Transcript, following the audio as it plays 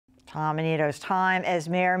Tom Menito's time as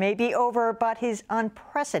mayor may be over, but his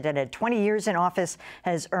unprecedented 20 years in office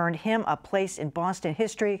has earned him a place in Boston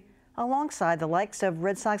history alongside the likes of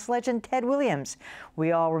Red Sox legend Ted Williams.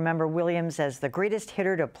 We all remember Williams as the greatest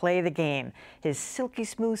hitter to play the game. His silky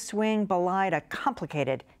smooth swing belied a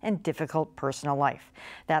complicated and difficult personal life.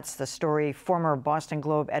 That's the story former Boston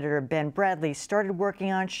Globe editor Ben Bradlee started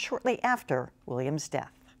working on shortly after Williams'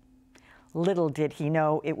 death. Little did he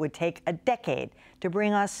know it would take a decade to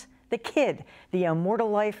bring us the kid, the immortal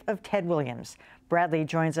life of Ted Williams. Bradlee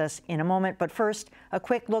joins us in a moment, but first, a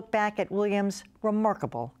quick look back at Williams'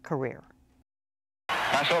 remarkable career.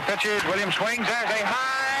 Fastball pitches, Williams swings, there's a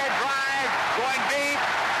high drive, going deep,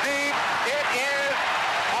 it is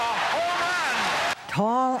a home run!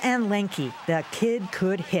 Tall and lanky, the kid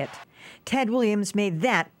could hit. Ted Williams made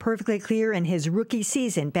that perfectly clear in his rookie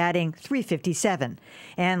season, batting .357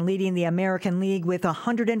 and leading the American League with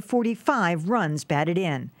 145 runs batted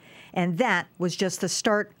in. And that was just the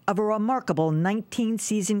start of a remarkable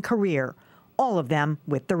 19-season career, all of them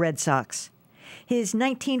with the Red Sox. His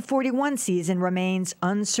 1941 season remains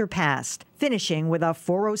unsurpassed, finishing with a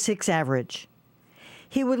 .406 average.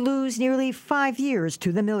 He would lose nearly 5 years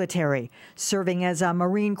to the military, serving as a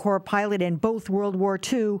Marine Corps pilot in both World War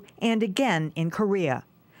II and again in Korea.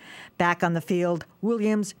 Back on the field,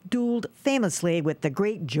 Williams dueled famously with the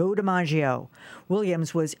great Joe DiMaggio.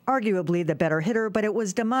 Williams was arguably the better hitter, but it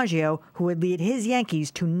was DiMaggio who would lead his Yankees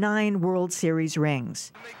to 9 World Series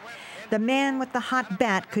rings. The man with the hot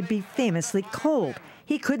bat could be famously cold.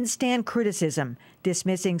 He couldn't stand criticism,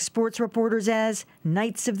 dismissing sports reporters as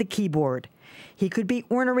knights of the keyboard. He could be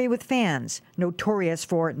ornery with fans, notorious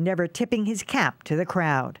for never tipping his cap to the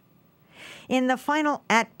crowd. In the final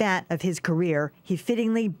at-bat of his career, he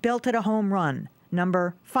fittingly belted a home run,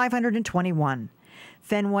 number 521.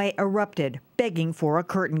 Fenway erupted, begging for a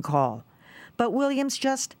curtain call. But Williams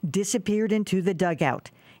just disappeared into the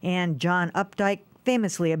dugout, and John Updike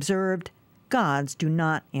famously observed, "Gods do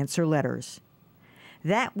not answer letters."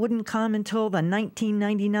 That wouldn't come until the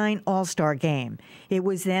 1999 All-Star Game. It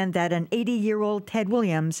was then that an 80-year-old Ted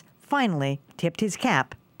Williams finally tipped his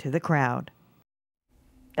cap to the crowd.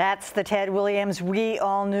 That's the Ted Williams we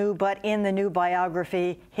all knew, but in the new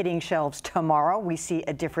biography hitting shelves tomorrow, we see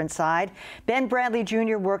a different side. Ben Bradlee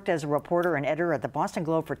Jr. worked as a reporter and editor at the Boston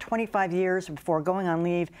Globe for 25 years before going on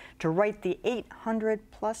leave to write the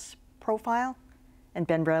 800-plus profile. And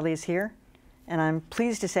Ben Bradlee is here. And I'm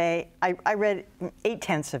pleased to say I read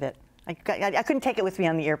 8/10 of it. I couldn't take it with me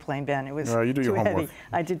on the airplane, Ben. It was you do too your heavy. homework.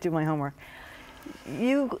 I did do my homework.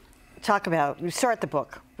 You start the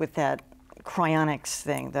book with that cryonics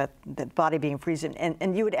thing, that body being frozen,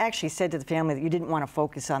 and you had actually said to the family that you didn't want to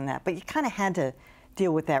focus on that, but you kind of had to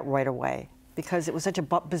deal with that right away because it was such a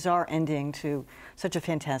bizarre ending to such a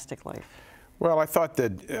fantastic life. Well, I thought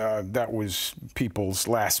that that was people's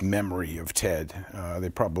last memory of Ted. They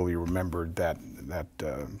probably remembered that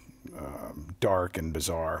dark and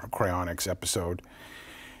bizarre cryonics episode,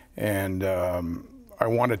 and I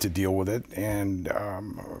wanted to deal with it, and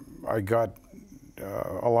I got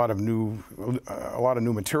a lot of new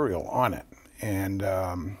material on it, and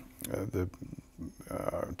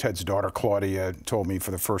Ted's daughter Claudia told me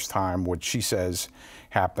for the first time what she says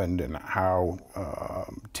happened and how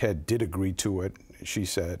Ted did agree to it. She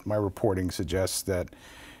said, "My reporting suggests that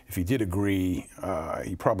if he did agree,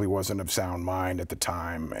 he probably wasn't of sound mind at the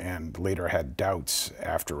time and later had doubts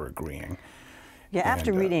after agreeing." Yeah,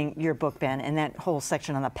 after reading your book, Ben, and that whole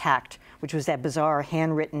section on the pact, which was that bizarre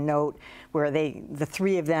handwritten note where the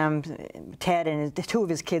three of them, Ted and two of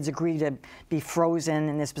his kids, agreed to be frozen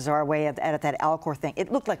in this bizarre way at that Alcor thing.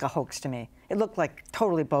 It looked like a hoax to me. It looked like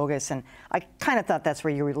totally bogus, and I kind of thought that's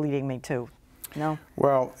where you were leading me to. No?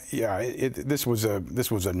 Well, yeah. This was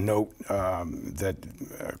a note that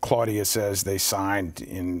Claudia says they signed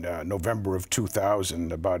in November of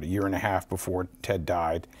 2000, about a year and a half before Ted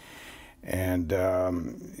died. And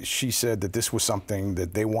she said that this was something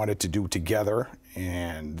that they wanted to do together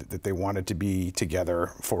and that they wanted to be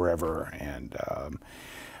together forever. And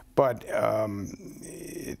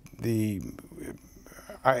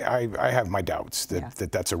I have my doubts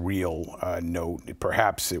that that's a real note.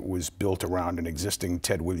 Perhaps it was built around an existing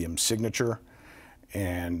Ted Williams signature,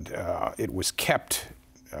 and it was kept.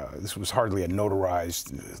 This was hardly a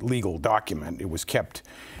notarized legal document. It was kept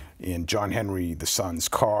in John Henry the son's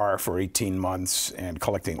car for 18 months and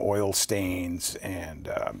collecting oil stains, and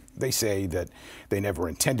they say that they never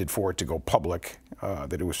intended for it to go public,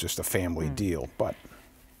 that it was just a family deal. But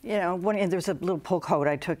You know, there's a little pull quote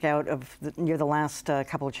I took out of near the last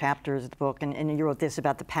couple of chapters of the book, and you wrote this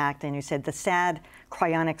about the pact, and you said, the sad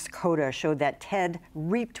cryonics coda showed that Ted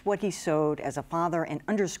reaped what he sowed as a father and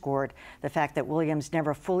underscored the fact that Williams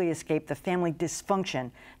never fully escaped the family dysfunction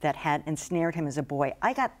that had ensnared him as a boy.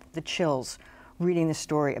 I got the chills reading the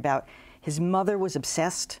story about his mother was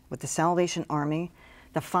obsessed with the Salvation Army.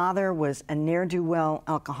 The father was a ne'er-do-well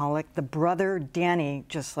alcoholic. The brother, Danny,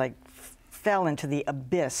 just like fell into the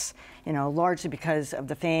abyss, you know, largely because of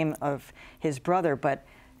the fame of his brother. But,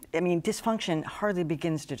 I mean, dysfunction hardly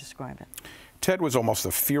begins to describe it. Ted was almost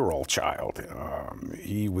a feral child.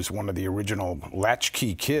 He was one of the original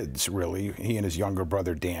latchkey kids, really, he and his younger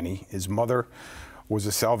brother, Danny. His mother was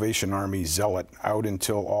a Salvation Army zealot out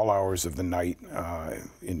until all hours of the night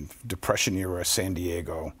in Depression-era San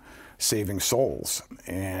Diego, saving souls.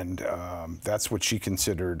 And that's what she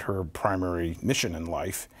considered her primary mission in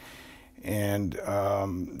life. And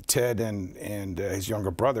Ted and his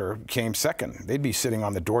younger brother came second. They'd be sitting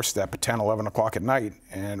on the doorstep at 10, 11 o'clock at night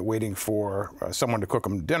and waiting for someone to cook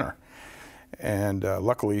them dinner. And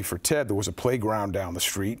luckily for Ted, there was a playground down the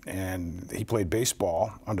street, and he played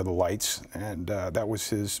baseball under the lights, and that was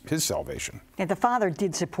his salvation. And the father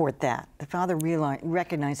did support that. The father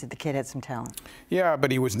recognized that the kid had some talent. Yeah,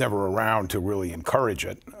 but he was never around to really encourage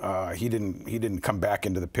it. He didn't come back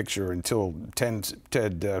into the picture until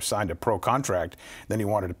Ted signed a pro contract. Then he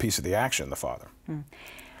wanted a piece of the action, the father.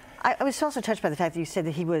 I was also touched by the fact that you said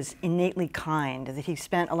that he was innately kind, that he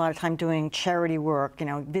spent a lot of time doing charity work, you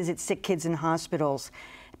know, visit sick kids in hospitals,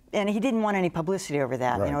 and he didn't want any publicity over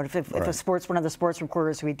that. Right. You know, if one of the sports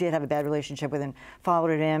reporters who he did have a bad relationship with and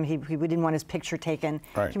followed him, he didn't want his picture taken.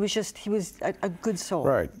 Right. He was a good soul.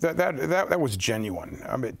 Right. That was genuine.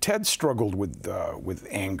 I mean, Ted struggled with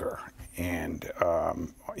anger, and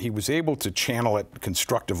he was able to channel it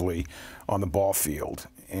constructively on the ball field.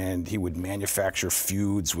 And he would manufacture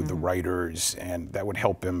feuds with the writers, and that would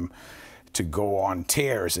help him to go on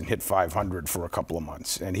tears and hit 500 for a couple of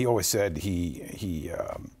months. And he always said he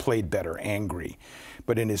played better angry.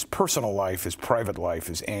 But in his personal life, his private life,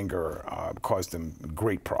 his anger caused him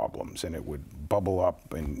great problems, and it would bubble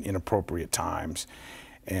up in inappropriate times.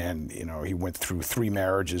 And, you know, he went through 3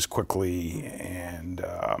 marriages quickly and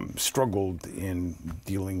struggled in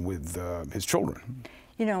dealing with his children.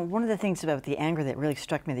 You know, one of the things about the anger that really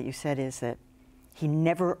struck me that you said is that he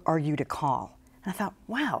never argued a call. And I thought,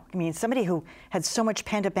 wow, I mean, somebody who had so much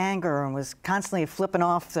pent-up anger and was constantly flipping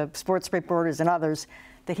off the sports reporters and others,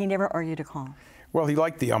 that he never argued a call. Well, he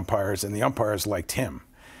liked the umpires, and the umpires liked him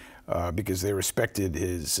because they respected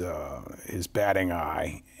his batting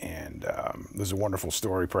eye. And there's a wonderful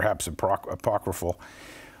story, perhaps apocryphal,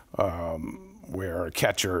 where a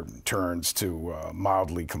catcher turns to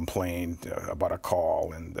mildly complain about a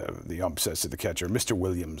call, and the ump says to the catcher, "Mr.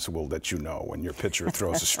 Williams will let you know when your pitcher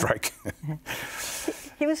throws a strike."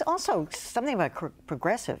 He was also something about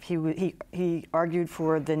progressive. He argued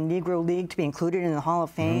for the Negro League to be included in the Hall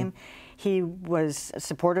of Fame. He was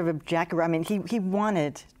supportive of Jack. I mean, he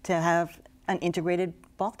wanted to have an integrated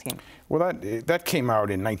ball team. Well, that came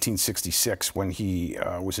out in 1966 when he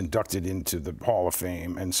was inducted into the Hall of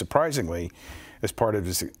Fame, and surprisingly, as part of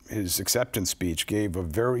his acceptance speech, gave a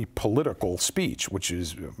very political speech, which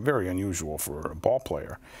is very unusual for a ball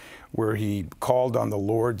player, where he called on the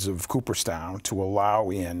lords of Cooperstown to allow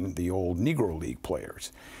in the old Negro League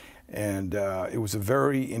players. And it was a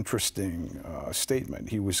very interesting statement.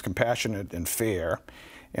 He was compassionate and fair.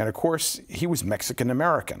 And of course, he was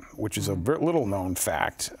Mexican-American, which is a very little-known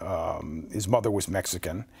fact. His mother was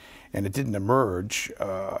Mexican, and it didn't emerge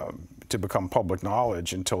to become public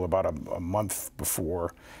knowledge until about a month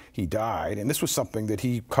before he died. And this was something that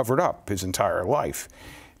he covered up his entire life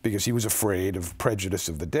because he was afraid of prejudice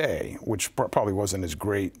of the day, which probably wasn't as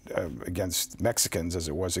great against Mexicans as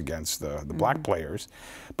it was against the black players.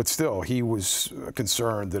 But still, he was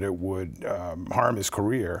concerned that it would harm his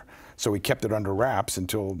career, so he kept it under wraps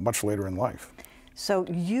until much later in life. So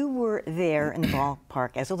you were there in the ballpark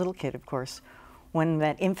as a little kid, of course, when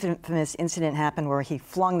that infamous incident happened where he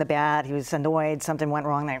flung the bat. He was annoyed, something went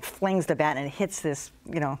wrong, and he flings the bat and it hits this,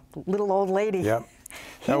 you know, little old lady. Yep.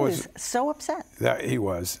 He was so upset. He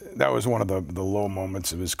was. That was one of the low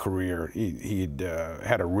moments of his career. He'd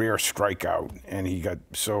had a rare strikeout, and he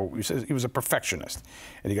says he was a perfectionist,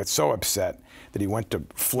 and he got so upset that he went to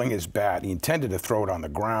fling his bat. He intended to throw it on the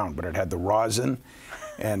ground, but it had the rosin,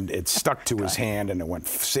 and it stuck to his hand, and it went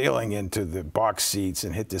sailing into the box seats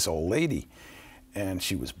and hit this old lady. And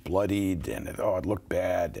she was bloodied, and it looked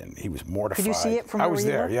bad, and he was mortified. Could you see it from where you were? I was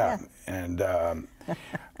there, yeah. And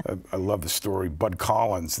I love the story. Bud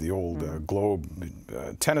Collins, the old Globe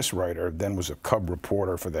tennis writer, then was a Cub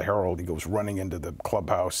reporter for the Herald. He goes running into the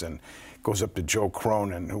clubhouse and goes up to Joe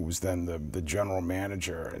Cronin, who was then the general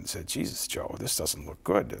manager, and said, "Jesus, Joe, this doesn't look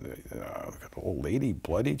good. The old lady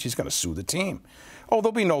bloodied. She's going to sue the team." "Oh,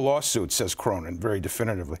 there'll be no lawsuit," says Cronin very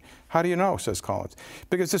definitively. "How do you know?" says Collins.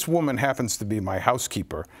 "Because this woman happens to be my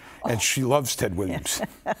housekeeper, and she loves Ted Williams."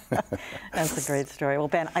 That's a great story. Well,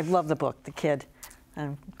 Ben, I love the book, The Kid.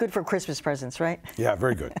 Good for Christmas presents, right? Yeah,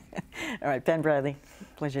 very good. All right, Ben Bradlee,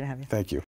 pleasure to have you. Thank you.